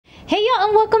Hey y'all,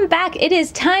 and welcome back. It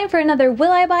is time for another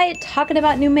Will I Buy It, talking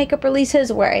about new makeup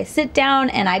releases, where I sit down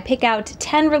and I pick out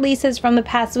 10 releases from the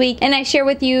past week and I share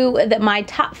with you my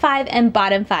top 5 and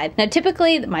bottom 5. Now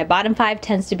typically my bottom 5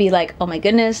 tends to be like, oh my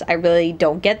goodness, I really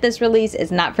don't get this release, it's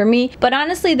not for me. But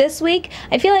honestly this week,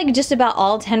 I feel like just about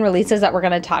all 10 releases that we're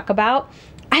going to talk about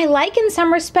I like in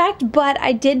some respect, but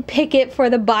I did pick it for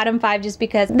the bottom 5 just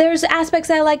because there's aspects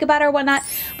I like about it or whatnot,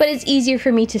 but it's easier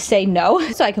for me to say no,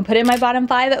 so I can put it in my bottom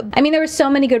 5. I mean, there were so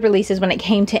many good releases when it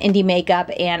came to indie makeup,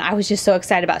 and I was just so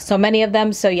excited about so many of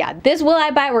them. So yeah, this Will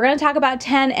I Buy It, we're going to talk about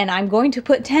 10, and I'm going to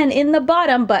put 10 in the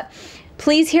bottom, but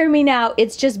please hear me now,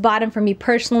 it's just bottom for me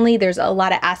personally. There's a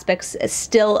lot of aspects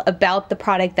still about the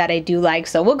product that I do like,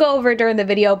 so we'll go over it during the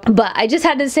video, but I just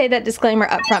had to say that disclaimer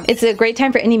up front. It's a great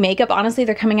time for indie makeup. Honestly,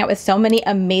 they're coming out with so many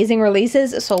amazing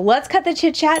releases, so let's cut the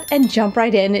chit chat and jump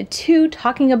right in to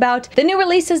talking about the new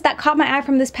releases that caught my eye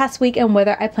from this past week and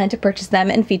whether I plan to purchase them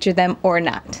and feature them or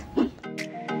not.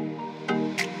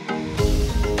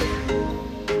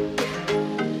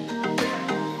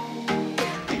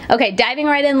 Okay, diving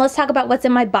right in, let's talk about what's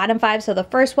in my bottom 5. So the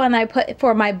first one I put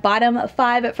for my bottom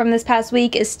 5 from this past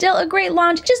week is still a great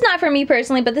launch, just not for me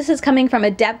personally, but this is coming from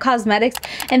Adept Cosmetics,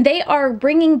 and they are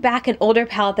bringing back an older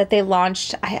palette that they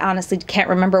launched, I honestly can't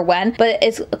remember when, but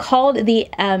it's called the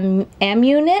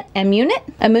Amunet?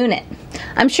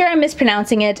 I'm sure I'm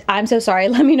mispronouncing it. I'm so sorry.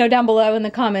 Let me know down below in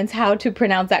the comments how to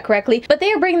pronounce that correctly. But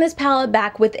they are bringing this palette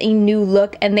back with a new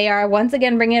look, and they are once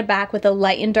again bringing it back with a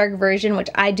light and dark version, which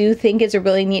I do think is a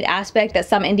really neat aspect that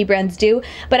some indie brands do.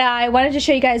 But I wanted to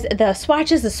show you guys the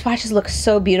swatches. The swatches look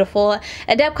so beautiful.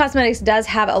 Adept Cosmetics does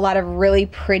have a lot of really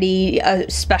pretty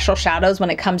special shadows when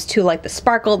it comes to like the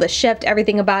sparkle, the shift,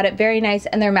 everything about it. Very nice,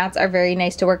 and their mattes are very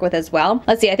nice to work with as well.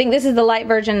 Let's see, I think this is the light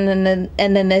version, and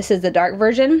then this is the dark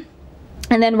version.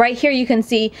 And then right here you can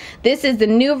see this is the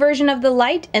new version of the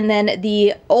light, and then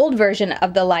the old version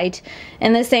of the light,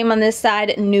 and the same on this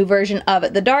side, new version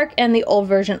of the dark and the old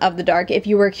version of the dark. If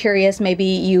you were curious, maybe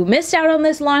you missed out on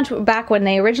this launch back when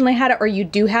they originally had it, or you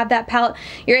do have that palette,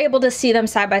 you're able to see them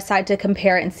side by side to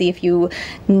compare and see if you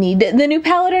need the new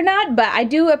palette or not. But I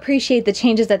do appreciate the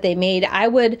changes that they made.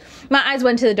 My eyes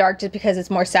went to the dark just because it's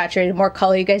more saturated, more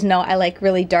color. You guys know I like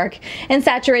really dark and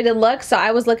saturated looks, so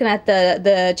I was looking at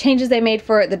the changes they made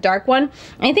for the dark one.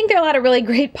 I think there are a lot of really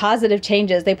great positive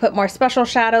changes. They put more special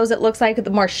shadows, it looks like,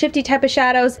 the more shifty type of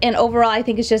shadows, and overall I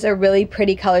think it's just a really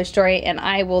pretty color story, and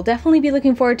I will definitely be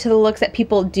looking forward to the looks that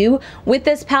people do with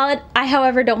this palette. I,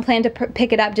 however, don't plan to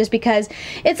pick it up just because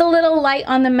it's a little light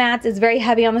on the mattes, it's very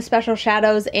heavy on the special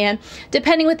shadows, and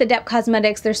depending with Adept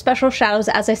Cosmetics, their special shadows,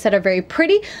 as I said, are very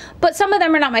pretty, but some of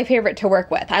them are not my favorite to work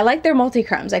with. I like their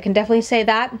multi-chromes, I can definitely say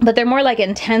that, but they're more like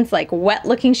intense, like wet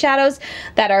looking shadows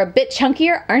that are a bit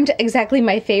chunkier, aren't exactly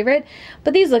my favorite,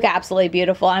 but these look absolutely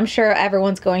beautiful. I'm sure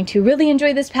everyone's going to really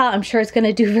enjoy this palette. I'm sure it's going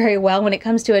to do very well when it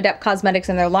comes to Adept Cosmetics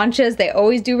and their launches. They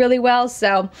always do really well,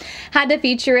 so had to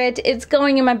feature it. It's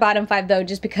going in my bottom 5 though,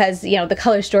 just because, you know, the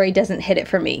color story doesn't hit it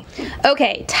for me.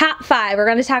 Okay, top 5. We're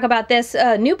going to talk about this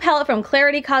new palette from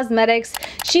Klarity Cosmetics.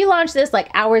 She launched this like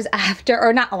hours after,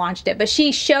 or not launched it, but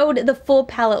she showed the full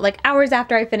palette like hours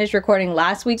after I finished recording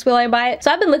last week's Will I Buy It.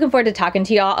 So I've been looking forward to talking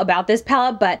to y'all about this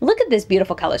palette, but look at this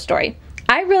beautiful color story.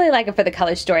 I really like it for the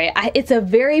color story. It's a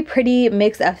very pretty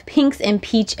mix of pinks and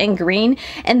peach and green,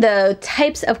 and the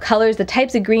types of colors, the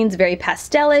types of greens, very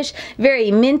pastelish, very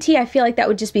minty. I feel like that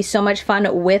would just be so much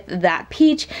fun with that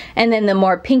peach, and then the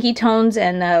more pinky tones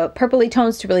and the purpley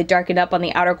tones to really darken up on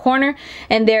the outer corner.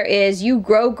 And there is You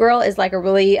Grow Girl is like a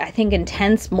really, I think,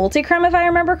 intense multi-chrome if I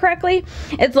remember correctly.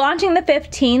 It's launching the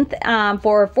 15th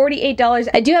for $48.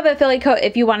 I do have an affiliate code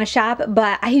if you want to shop,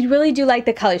 but I really do like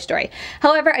the color story.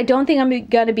 However, I don't think I'm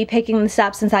going to be picking this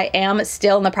up since I am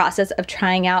still in the process of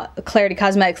trying out Klarity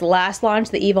Cosmetics' last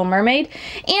launch, the Evil Mermaid,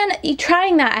 and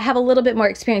trying that I have a little bit more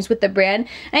experience with the brand.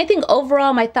 And I think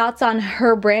overall my thoughts on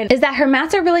her brand is that her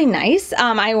mattes are really nice.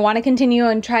 I want to continue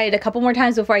and try it a couple more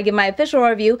times before I give my official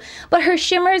review, but her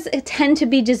shimmers tend to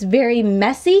be just very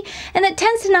messy, and it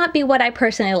tends to not be what I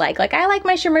personally like. Like, I like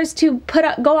my shimmers to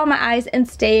go on my eyes and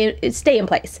stay in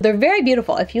place. They're very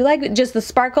beautiful. If you like just the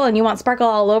sparkle and you want sparkle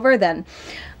all over, then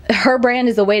her brand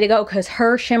is the way to go, because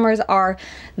her shimmers are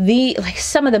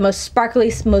some of the most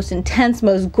sparkly, most intense,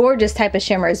 most gorgeous type of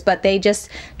shimmers, but they just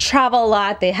travel a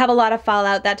lot, they have a lot of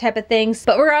fallout, that type of things.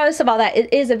 But regardless of all that,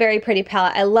 it is a very pretty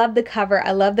palette. I love the cover,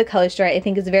 I love the color story, I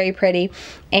think it's very pretty,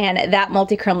 and that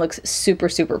multi-chrome looks super,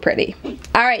 super pretty.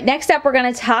 Alright, next up we're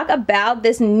going to talk about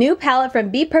this new palette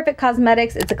from bPerfect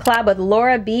Cosmetics. It's a collab with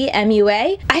LauraB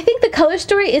MUA. I think the color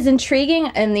story is intriguing,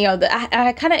 and you know,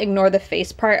 I kind of ignore the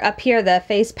face part up here, the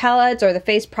face face palettes or the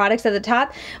face products at the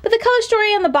top, but the color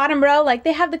story on the bottom row, like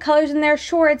they have the colors in there.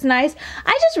 Sure, it's nice.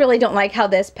 I just really don't like how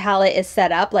this palette is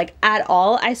set up, like at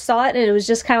all. I saw it and it was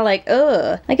just kind of like,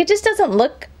 ugh. Like it just doesn't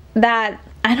look that,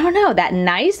 I don't know, that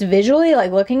nice visually.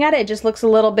 Like looking at it, it just looks a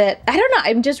little bit, I don't know,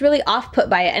 I'm just really off put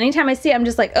by it. Anytime I see it, I'm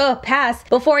just like, oh, pass,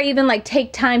 before I even like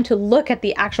take time to look at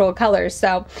the actual colors.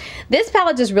 So this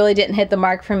palette just really didn't hit the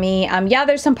mark for me. Yeah,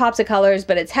 there's some pops of colors,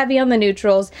 but it's heavy on the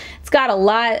neutrals. It's got a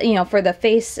lot, you know, for the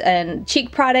face and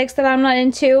cheek products that I'm not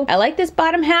into. I like this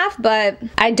bottom half, but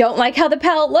I don't like how the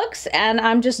palette looks, and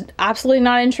I'm just absolutely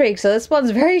not intrigued. So this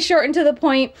one's very short and to the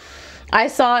point. I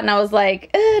saw it and I was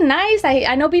like, nice.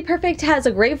 I know bPerfect has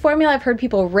a great formula. I've heard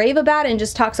people rave about it and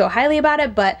just talk so highly about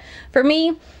it, but for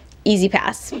me, easy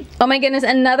pass. Oh my goodness,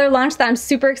 another launch that I'm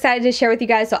super excited to share with you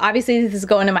guys. So obviously this is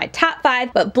going to my top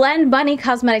 5, but Blend Bunny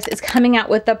Cosmetics is coming out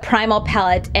with the Primal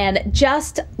palette, and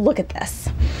just look at this.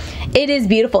 It is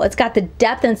beautiful. It's got the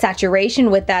depth and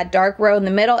saturation with that dark row in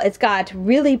the middle. It's got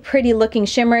really pretty looking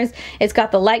shimmers. It's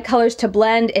got the light colors to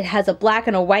blend. It has a black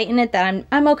and a white in it that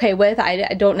I'm okay with.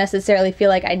 I don't necessarily feel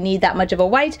like I need that much of a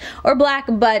white or black,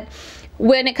 but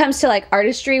when it comes to like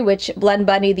artistry, which Blend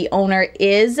Bunny, the owner,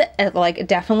 is like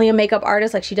definitely a makeup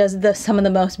artist. Like she does some of the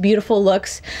most beautiful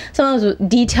looks, some of those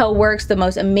detail works, the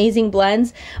most amazing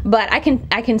blends. But I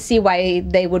can see why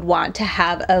they would want to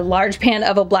have a large pan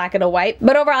of a black and a white.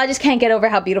 But overall, I just can't get over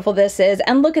how beautiful this is.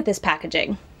 And look at this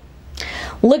packaging.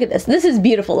 Look at this. This is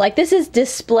beautiful. Like this is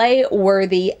display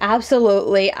worthy.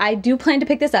 Absolutely. I do plan to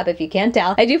pick this up, if you can't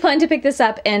tell. I do plan to pick this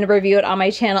up and review it on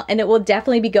my channel, and it will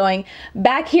definitely be going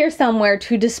back here somewhere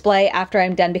to display after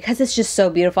I'm done because it's just so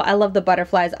beautiful. I love the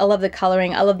butterflies. I love the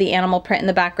coloring. I love the animal print in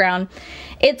the background.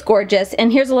 It's gorgeous.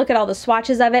 And here's a look at all the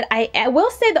swatches of it. I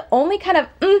will say the only kind of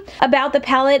about the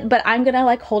palette, but I'm gonna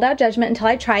like hold out judgment until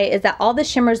I try it, is that all the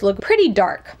shimmers look pretty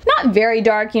dark. Not very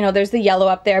dark, you know, there's the yellow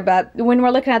up there, but when we're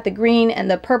looking at the green and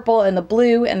the purple and the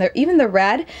blue and even the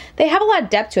red, they have a lot of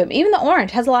depth to them. Even the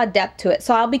orange has a lot of depth to it.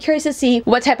 So I'll be curious to see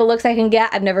what type of looks I can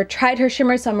get. I've never tried her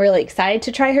shimmers, so I'm really excited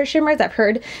to try her shimmers. I've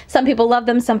heard some people love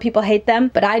them, some people hate them,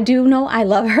 but I do know I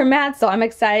love her matte, so I'm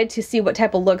excited to see what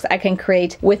type of looks I can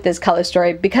create with this color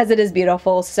story because it is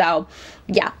beautiful. So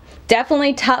yeah,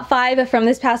 definitely top 5 from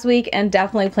this past week, and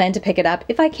definitely plan to pick it up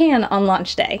if I can on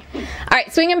launch day. All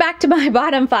right, swinging back to my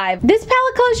bottom 5. This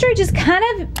palette color story just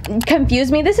kind of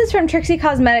confused me. This is from Trixie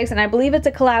Cosmetics, and I believe it's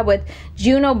a collab with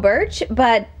Juno Birch,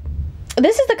 but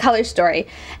this is the color story.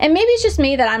 And maybe it's just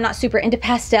me that I'm not super into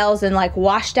pastels and like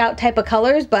washed out type of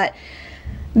colors, but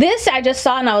this I just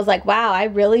saw and I was like, wow, I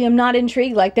really am not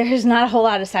intrigued. Like there's not a whole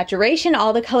lot of saturation.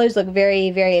 All the colors look very,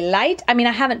 very light. I mean,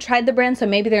 I haven't tried the brand, so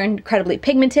maybe they're incredibly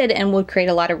pigmented and would create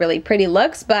a lot of really pretty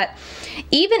looks. But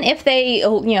even if they,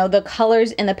 you know, the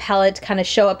colors in the palette kind of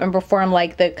show up and perform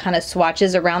like the kind of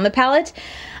swatches around the palette,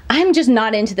 I'm just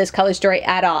not into this color story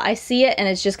at all. I see it and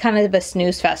it's just kind of a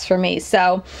snooze fest for me.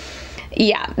 So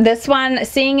yeah, this one,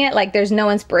 seeing it, like there's no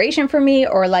inspiration for me,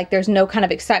 or like there's no kind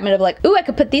of excitement of like, ooh, I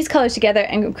could put these colors together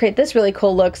and create this really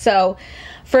cool look. So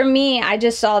for me, I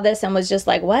just saw this and was just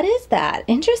like, what is that?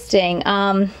 Interesting.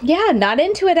 Yeah, not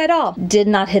into it at all. Did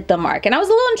not hit the mark. And I was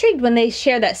a little intrigued when they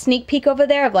shared that sneak peek over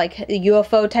there of like a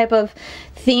UFO type of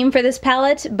theme for this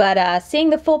palette, but seeing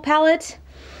the full palette,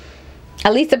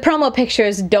 at least the promo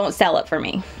pictures don't sell it for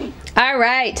me. All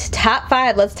right, top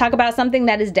 5. Let's talk about something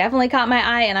that has definitely caught my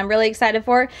eye and I'm really excited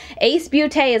for. Ace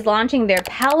Beauté is launching their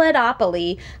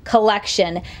Paletteopoly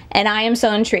collection, and I am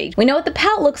so intrigued. We know what the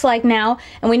palette looks like now,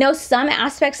 and we know some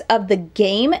aspects of the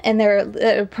game, and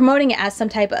they're promoting it as some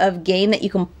type of game that you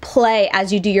can play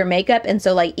as you do your makeup. And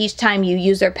so like each time you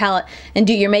use their palette and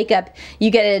do your makeup, you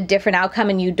get a different outcome,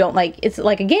 and you don't like, it's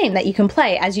like a game that you can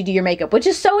play as you do your makeup, which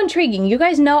is so intriguing. You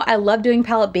guys know I love doing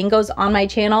palette bingos on my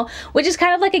channel, which is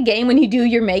kind of like a game. When you do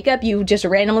your makeup, you just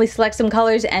randomly select some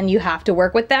colors and you have to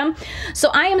work with them. So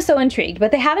I am so intrigued,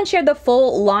 but they haven't shared the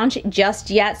full launch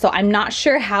just yet, so I'm not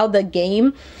sure how the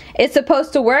game is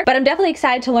supposed to work, but I'm definitely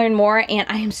excited to learn more, and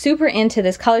I am super into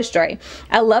this color story.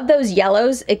 I love those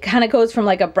yellows. It kind of goes from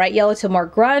like a bright yellow to more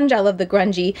grunge. I love the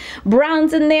grungy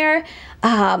browns in there.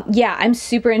 Yeah, I'm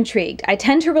super intrigued. I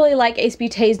tend to really like Ace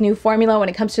Beauté's new formula when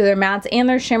it comes to their mattes and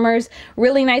their shimmers.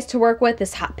 Really nice to work with.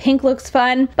 This hot pink looks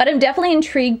fun, but I'm definitely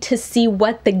intrigued to see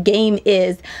what the game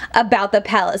is about the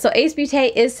palette. So Ace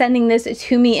Beauté is sending this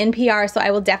to me in PR, so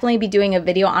I will definitely be doing a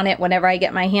video on it whenever I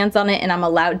get my hands on it and I'm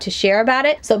allowed to share about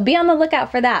it. So be on the lookout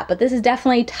for that. But this is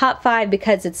definitely top 5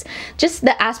 because it's just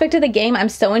the aspect of the game. I'm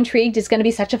so intrigued. It's going to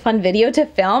be such a fun video to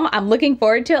film. I'm looking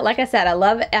forward to it. Like I said, I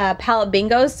love palette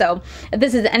bingos, so if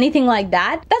this is anything like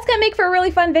that, that's going to make for a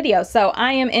really fun video. So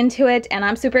I am into it and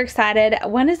I'm super excited.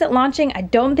 When is it launching? I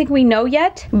don't think we know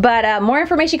yet, but more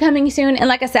information coming soon. And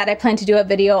like I said, I plan to do a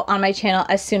video on my channel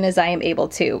as soon as I am able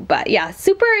to. But yeah,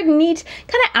 super neat,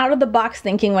 kind of out of the box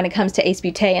thinking when it comes to Ace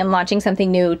Beauté and launching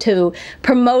something new to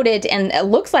promote it, and it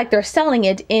looks like they're selling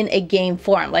it in a game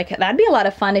form. Like, that'd be a lot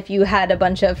of fun if you had a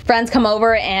bunch of friends come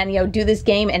over and, you know, do this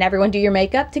game and everyone do your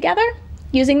makeup together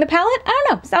using the palette. I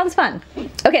don't know, sounds fun.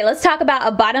 Okay, let's talk about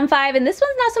a bottom 5, and this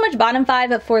one's not so much bottom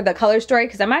 5 for the color story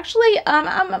because I'm actually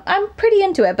I'm pretty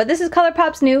into it. But this is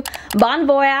Colourpop's new Bon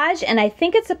Voyage, and I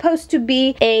think it's supposed to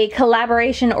be a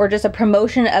collaboration or just a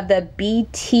promotion of the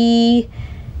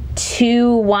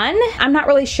BT21. I'm not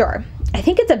really sure. I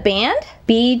think it's a band,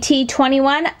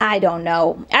 BT21. I don't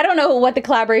know. I don't know what the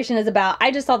collaboration is about.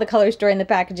 I just saw the color story in the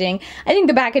packaging. I think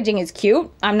the packaging is cute.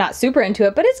 I'm not super into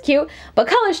it, but it's cute. But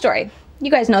color story,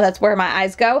 you guys know that's where my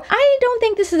eyes go. I don't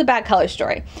think this is a bad color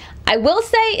story. I will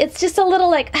say it's just a little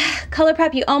like,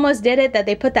 Colourpop, you almost did it, that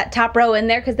they put that top row in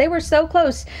there because they were so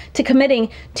close to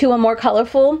committing to a more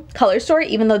colorful color story,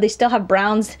 even though they still have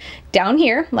browns down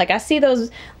here. Like, I see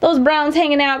those browns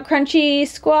hanging out, Crunchy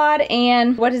Squad,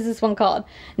 and what is this one called?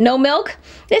 No Milk.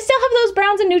 They still have those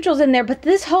browns and neutrals in there, but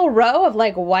this whole row of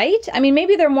like white, I mean,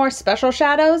 maybe they're more special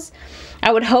shadows.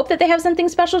 I would hope that they have something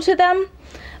special to them,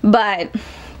 but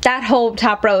that whole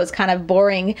top row is kind of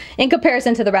boring in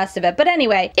comparison to the rest of it. But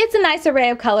anyway, it's a nice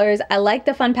array of colors. I like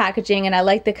the fun packaging, and I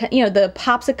like the, you know, the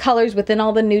pops of colors within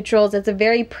all the neutrals. It's a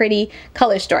very pretty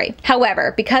color story.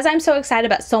 However, because I'm so excited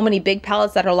about so many big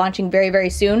palettes that are launching very,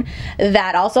 very soon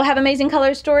that also have amazing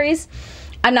color stories,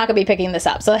 I'm not gonna be picking this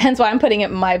up. So hence why I'm putting it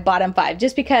in my bottom 5,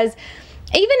 just because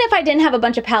even if I didn't have a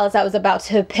bunch of palettes I was about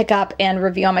to pick up and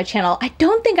review on my channel, I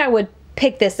don't think I would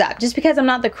pick this up just because I'm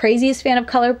not the craziest fan of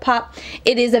Colourpop.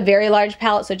 It is a very large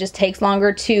palette, so it just takes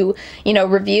longer to, you know,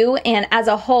 review, and as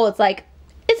a whole it's like,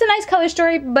 it's a nice color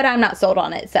story, but I'm not sold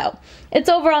on it. So it's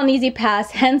overall an easy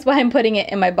pass, hence why I'm putting it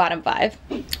in my bottom 5.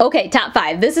 Okay, top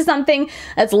 5. This is something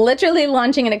that's literally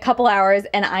launching in a couple hours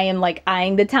and I am like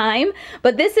eyeing the time.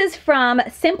 But this is from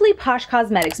Simply Posh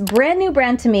Cosmetics. Brand new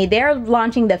brand to me. They're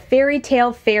launching the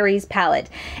Fairytale Fairies palette.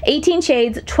 18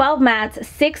 shades, 12 mattes,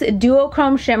 6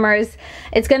 duochrome shimmers.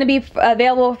 It's going to be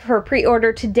available for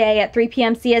pre-order today at 3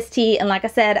 p.m. CST. And like I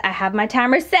said, I have my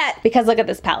timer set because look at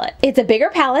this palette. It's a bigger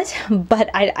palette, but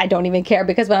I don't even care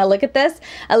because when I look at this,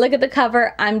 I look at the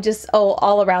cover, I'm just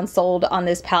all around sold on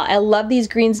this palette. I love these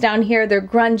greens down here. They're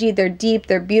grungy, they're deep,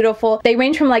 they're beautiful. They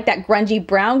range from like that grungy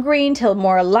brown green to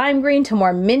more lime green to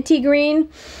more minty green,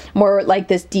 more like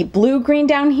this deep blue green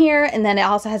down here, and then it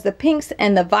also has the pinks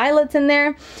and the violets in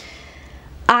there.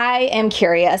 I am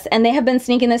curious, and they have been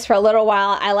sneaking this for a little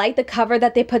while. I like the cover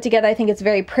that they put together. I think it's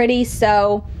very pretty,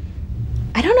 so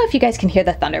I don't know if you guys can hear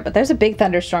the thunder, but there's a big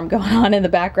thunderstorm going on in the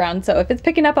background, so if it's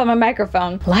picking up on my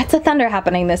microphone, lots of thunder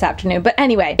happening this afternoon. But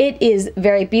anyway, it is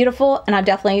very beautiful, and I'm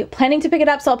definitely planning to pick it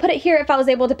up, so I'll put it here if I was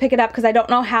able to pick it up, because I don't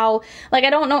know how, like, I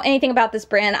don't know anything about this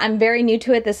brand. I'm very new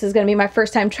to it. This is going to be my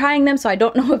first time trying them, so I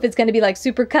don't know if it's going to be like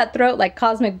super cutthroat like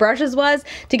Cosmic Brushes was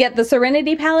to get the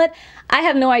Serenity palette. I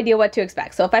have no idea what to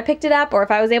expect, so if I picked it up or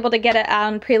if I was able to get it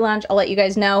on pre-launch, I'll let you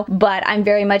guys know. But I'm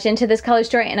very much into this color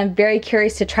story, and I'm very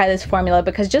curious to try this formula,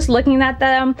 because just looking at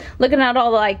them, looking at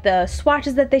all like the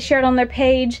swatches that they shared on their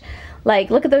page,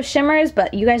 like look at those shimmers,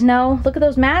 but you guys know, look at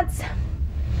those mattes.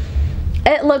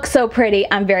 It looks so pretty.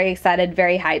 I'm very excited,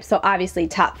 very hyped. So obviously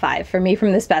top 5 for me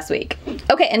from this past week.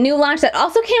 Okay, a new launch that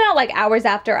also came out like hours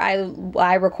after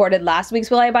I recorded last week's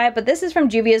Will I Buy It, but this is from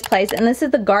Juvia's Place, and this is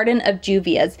the Garden of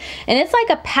Juvia's. And it's like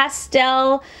a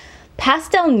pastel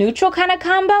neutral kind of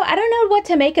combo. I don't know what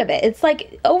to make of it. It's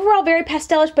like overall very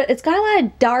pastelish, but it's got a lot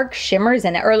of dark shimmers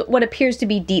in it, or what appears to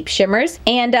be deep shimmers.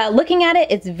 And looking at it,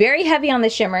 it's very heavy on the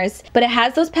shimmers, but it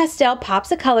has those pastel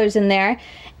pops of colors in there.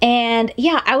 And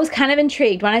yeah, I was kind of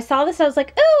intrigued. When I saw this, I was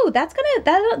like, oh,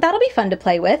 that'll be fun to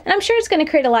play with. And I'm sure it's gonna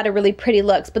create a lot of really pretty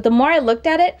looks. But the more I looked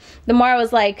at it, the more I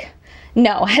was like,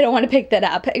 no, I don't want to pick that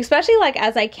up. Especially like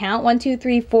as I count, 1, 2,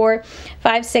 3, 4,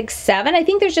 5, 6, 7. I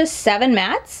think there's just 7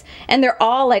 mattes, and they're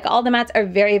all like, all the mattes are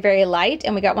very, very light.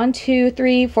 And we got 1, 2,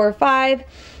 3, 4, 5,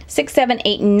 6, 7,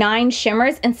 8, 9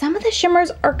 shimmers, and some of the shimmers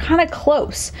are kind of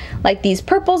close. Like these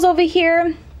purples over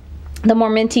here, the more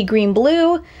minty green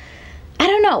blue. I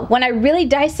don't know, when I really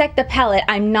dissect the palette,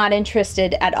 I'm not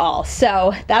interested at all.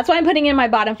 So that's why I'm putting in my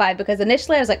bottom 5, because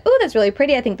initially I was like, oh, that's really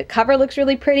pretty. I think the cover looks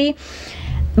really pretty.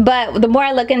 But the more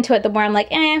I look into it, the more I'm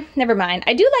like, never mind.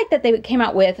 I do like that they came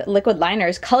out with liquid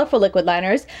liners, colorful liquid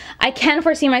liners. I can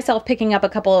foresee myself picking up a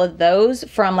couple of those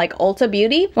from like Ulta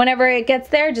Beauty whenever it gets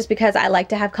there, just because I like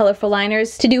to have colorful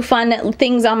liners to do fun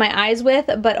things on my eyes with.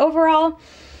 But overall,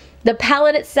 the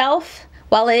palette itself,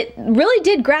 while it really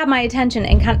did grab my attention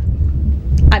and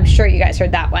I'm sure you guys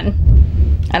heard that one.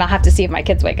 And I'll have to see if my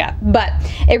kids wake up. But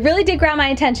it really did grab my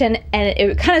attention, and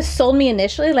it kind of sold me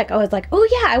initially. Like I was like, oh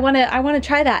yeah, I wanna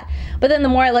try that. But then the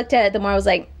more I looked at it, the more I was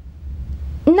like,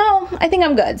 no, I think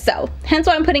I'm good. So hence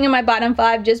why I'm putting in my bottom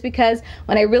 5, just because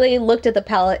when I really looked at the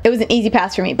palette, it was an easy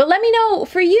pass for me. But let me know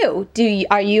for you,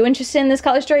 are you interested in this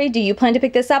color story? Do you plan to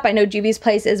pick this up? I know Juvia's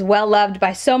Place is well loved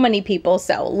by so many people,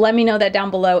 so let me know that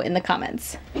down below in the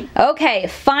comments. Okay,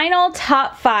 final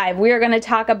top 5. We are going to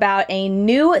talk about a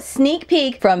new sneak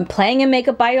peek from Playing in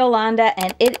Makeup by Yolanda,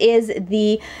 and it is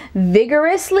the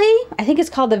Vigorously, I think it's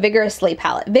called the Vigorously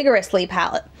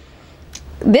palette.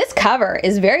 This cover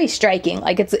is very striking.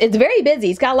 Like it's very busy.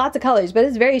 It's got lots of colors, but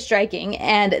it's very striking.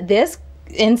 And this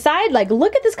inside, like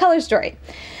look at this color story.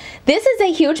 This is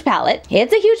a huge palette.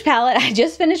 It's a huge palette. I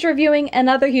just finished reviewing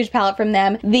another huge palette from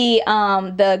them.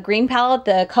 The green palette,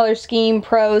 the Color Scheme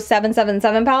Pro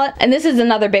 777 palette. And this is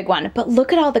another big one. But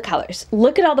look at all the colors.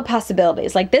 Look at all the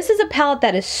possibilities. Like this is a palette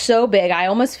that is so big. I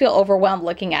almost feel overwhelmed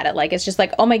looking at it. Like it's just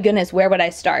like, oh my goodness, where would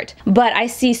I start? But I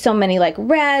see so many like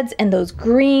reds and those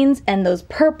greens and those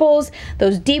purples,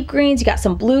 those deep greens. You got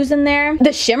some blues in there.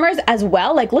 The shimmers as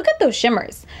well. Like look at those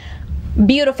shimmers.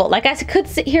 Beautiful. Like I could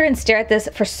sit here and stare at this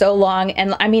for so long,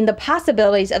 and I mean the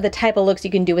possibilities of the type of looks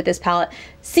you can do with this palette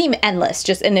seem endless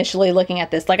just initially looking at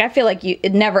this. Like I feel like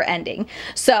it's never ending.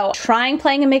 So trying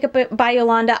Playing in Makeup by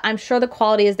Yolanda, I'm sure the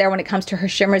quality is there when it comes to her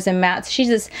shimmers and mattes.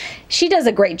 She does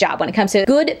a great job when it comes to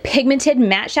good pigmented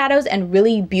matte shadows and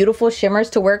really beautiful shimmers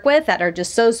to work with that are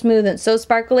just so smooth and so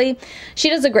sparkly. She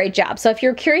does a great job. So if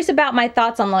you're curious about my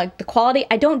thoughts on like the quality,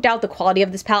 I don't doubt the quality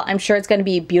of this palette. I'm sure it's going to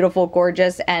be beautiful,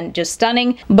 gorgeous, and just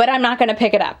stunning, but I'm not going to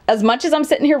pick it up. As much as I'm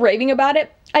sitting here raving about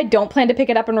it, I don't plan to pick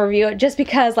it up and review it just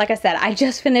because, like I said, I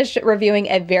just finished reviewing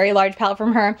a very large palette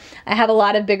from her. I have a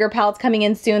lot of bigger palettes coming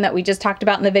in soon that we just talked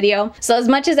about in the video. So as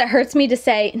much as it hurts me to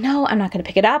say, no, I'm not going to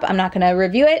pick it up, I'm not going to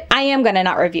review it, I am going to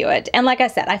not review it. And like I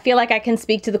said, I feel like I can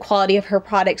speak to the quality of her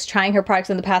products, trying her products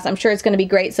in the past. I'm sure it's going to be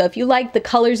great. So if you like the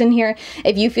colors in here,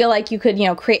 if you feel like you could, you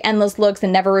know, create endless looks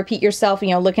and never repeat yourself, you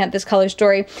know, looking at this color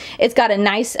story, it's got a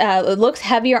nice, it looks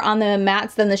heavier on the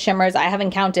mattes than the shimmers. I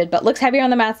haven't counted, but looks heavier on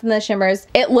the mattes than the shimmers.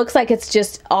 It looks like it's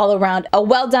just all around a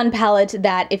well done palette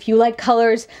that if you like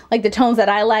colors like the tones that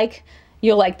I like,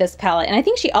 you'll like this palette. And I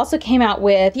think she also came out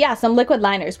with, yeah, some liquid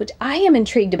liners, which I am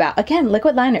intrigued about. Again,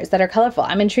 liquid liners that are colorful.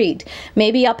 I'm intrigued.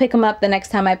 Maybe I'll pick them up the next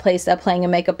time I place a Playing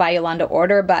in Makeup by Yolanda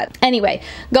order. But anyway,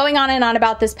 going on and on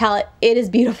about this palette, it is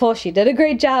beautiful. She did a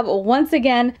great job. Once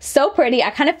again, so pretty. I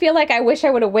kind of feel like I wish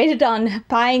I would have waited on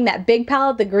buying that big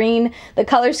palette, the green, the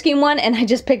Color Scheme one, and I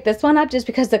just picked this one up just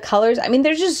because the colors, I mean,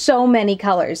 there's just so many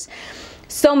colors,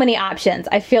 so many options.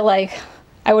 I feel like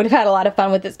I would have had a lot of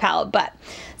fun with this palette, but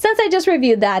since I just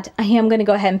reviewed that, I am going to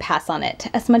go ahead and pass on it,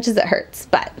 as much as it hurts.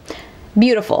 But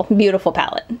beautiful, beautiful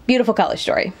palette. Beautiful color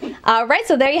story. Alright,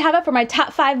 so there you have it for my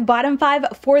top 5, bottom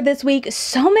 5 for this week.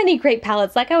 So many great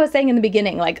palettes. Like I was saying in the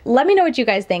beginning, like, let me know what you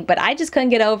guys think, but I just couldn't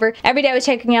get over. Every day I was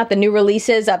checking out the new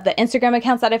releases of the Instagram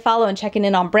accounts that I follow and checking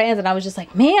in on brands, and I was just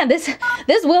like, man, this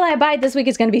Will I Buy It this week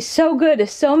is going to be so good.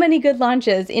 So many good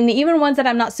launches, and even ones that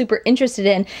I'm not super interested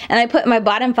in, and I put in my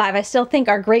bottom 5, I still think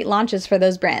are great launches for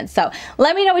those brands. So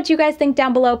let me know what you guys think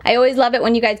down below. I always love it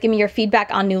when you guys give me your feedback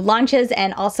on new launches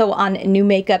and also on new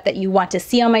makeup that you want to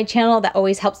see on my channel. That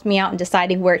always helps me out in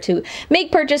deciding where to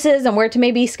make purchases and where to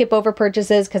maybe skip over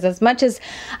purchases, because as much as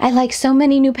I like so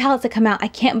many new palettes that come out, I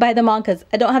can't buy them all because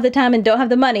I don't have the time and don't have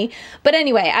the money. But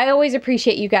anyway, I always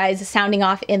appreciate you guys sounding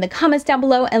off in the comments down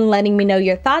below and letting me know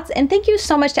your thoughts. And thank you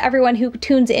so much to everyone who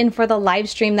tunes in for the live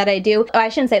stream that I do. Oh, I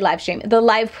shouldn't say live stream, the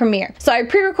live premiere. So I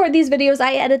pre-record these videos,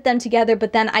 I edit them together,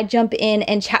 but then I jump in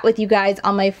and chat with you guys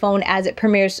on my phone as it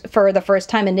premieres for the first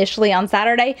time initially on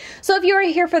Saturday. So if you're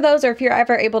here for those, or if you're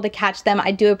ever able to catch them,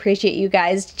 I do appreciate you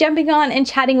guys jumping on and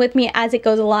chatting with me as it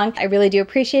goes along. I really do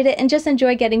appreciate it and just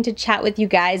enjoy getting to chat with you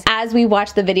guys as we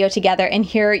watch the video together and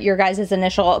hear your guys'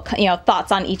 initial, you know,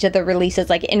 thoughts on each of the releases,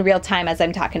 like in real time as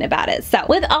I'm talking about it. So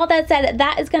with all that said,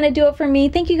 that is going to do it for me.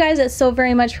 Thank you guys so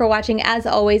very much for watching. As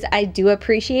always, I do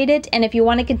appreciate it. And if you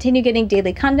want to continue getting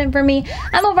daily content from me,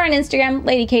 I'm over on Instagram,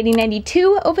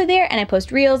 LadyKatie92 over there, and I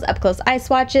post reels, up close eye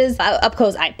swatches, up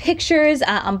close eye pictures,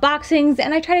 unboxings, unboxings,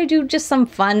 and I try to do just some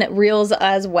fun reels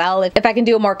as well. If I can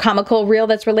do a more comical reel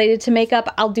that's related to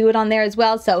makeup, I'll do it on there as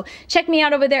well. So check me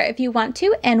out over there if you want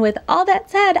to. And with all that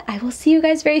said, I will see you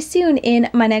guys very soon in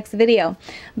my next video.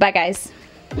 Bye guys.